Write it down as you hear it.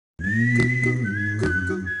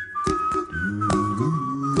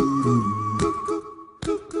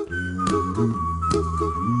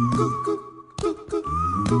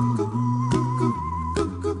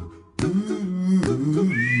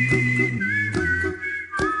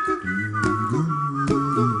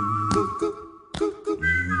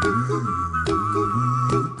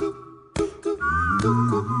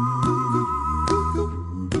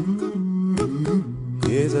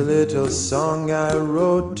Here's a little song I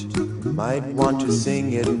wrote. Might want to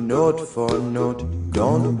sing it note for note.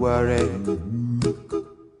 Don't worry,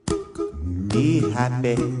 be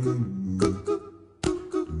happy.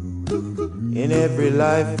 In every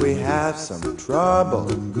life we have some trouble,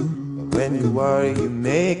 but when you worry you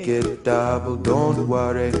make it double. Don't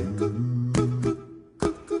worry,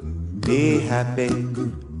 be happy.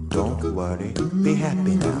 Don't worry, be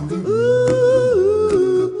happy now.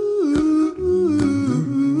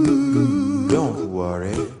 Don't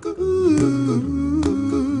worry,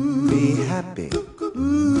 be happy.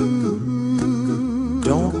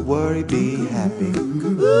 Don't worry, be happy.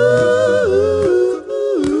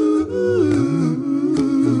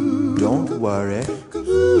 Don't worry,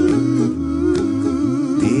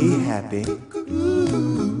 be happy.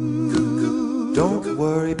 Don't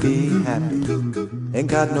worry, be happy. Ain't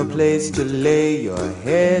got no place to lay your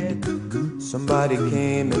head. Somebody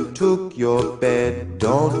came and took your bed.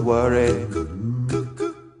 Don't worry,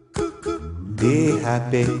 be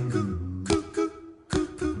happy.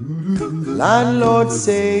 Landlord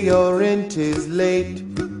say your rent is late.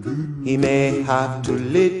 He may have to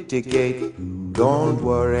litigate. Don't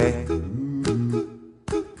worry,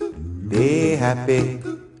 be happy.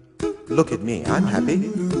 Look at me, I'm happy.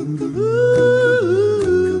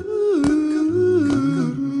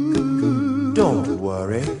 Don't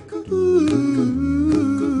worry,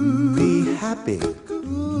 be happy.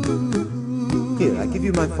 Here, I give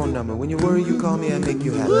you my phone number. When you worry, you call me, I make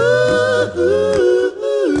you happy.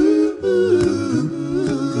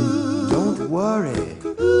 Don't worry,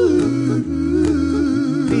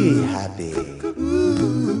 be happy.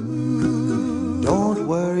 Don't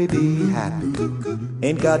worry, be happy.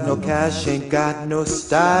 Ain't got no cash, ain't got no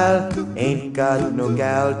style, ain't got no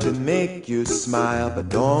gal to make you smile. But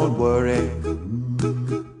don't worry,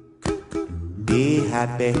 be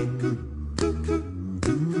happy.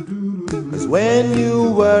 'Cause when you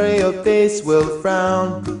worry your face will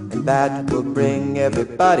frown, and that will bring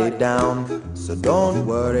everybody down. So don't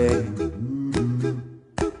worry,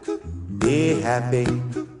 be happy.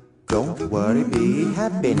 Don't worry, be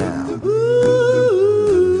happy now.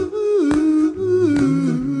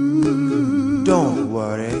 Don't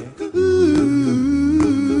worry,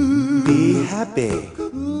 be happy.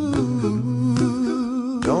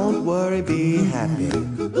 Don't worry, be happy.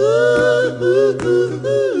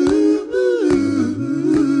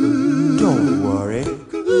 Don't worry,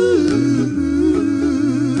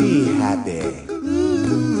 be happy.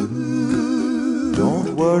 Don't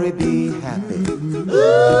worry, be happy.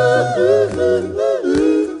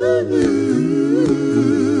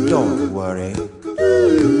 Don't worry.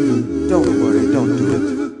 Don't worry, don't do it.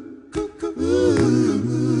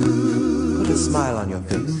 Put a smile on your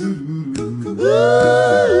face.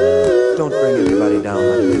 Don't bring everybody down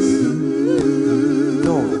like this.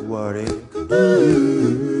 Don't worry.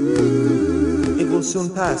 It will soon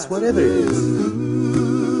pass, whatever it is.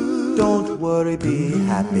 Don't worry, be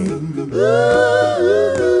happy.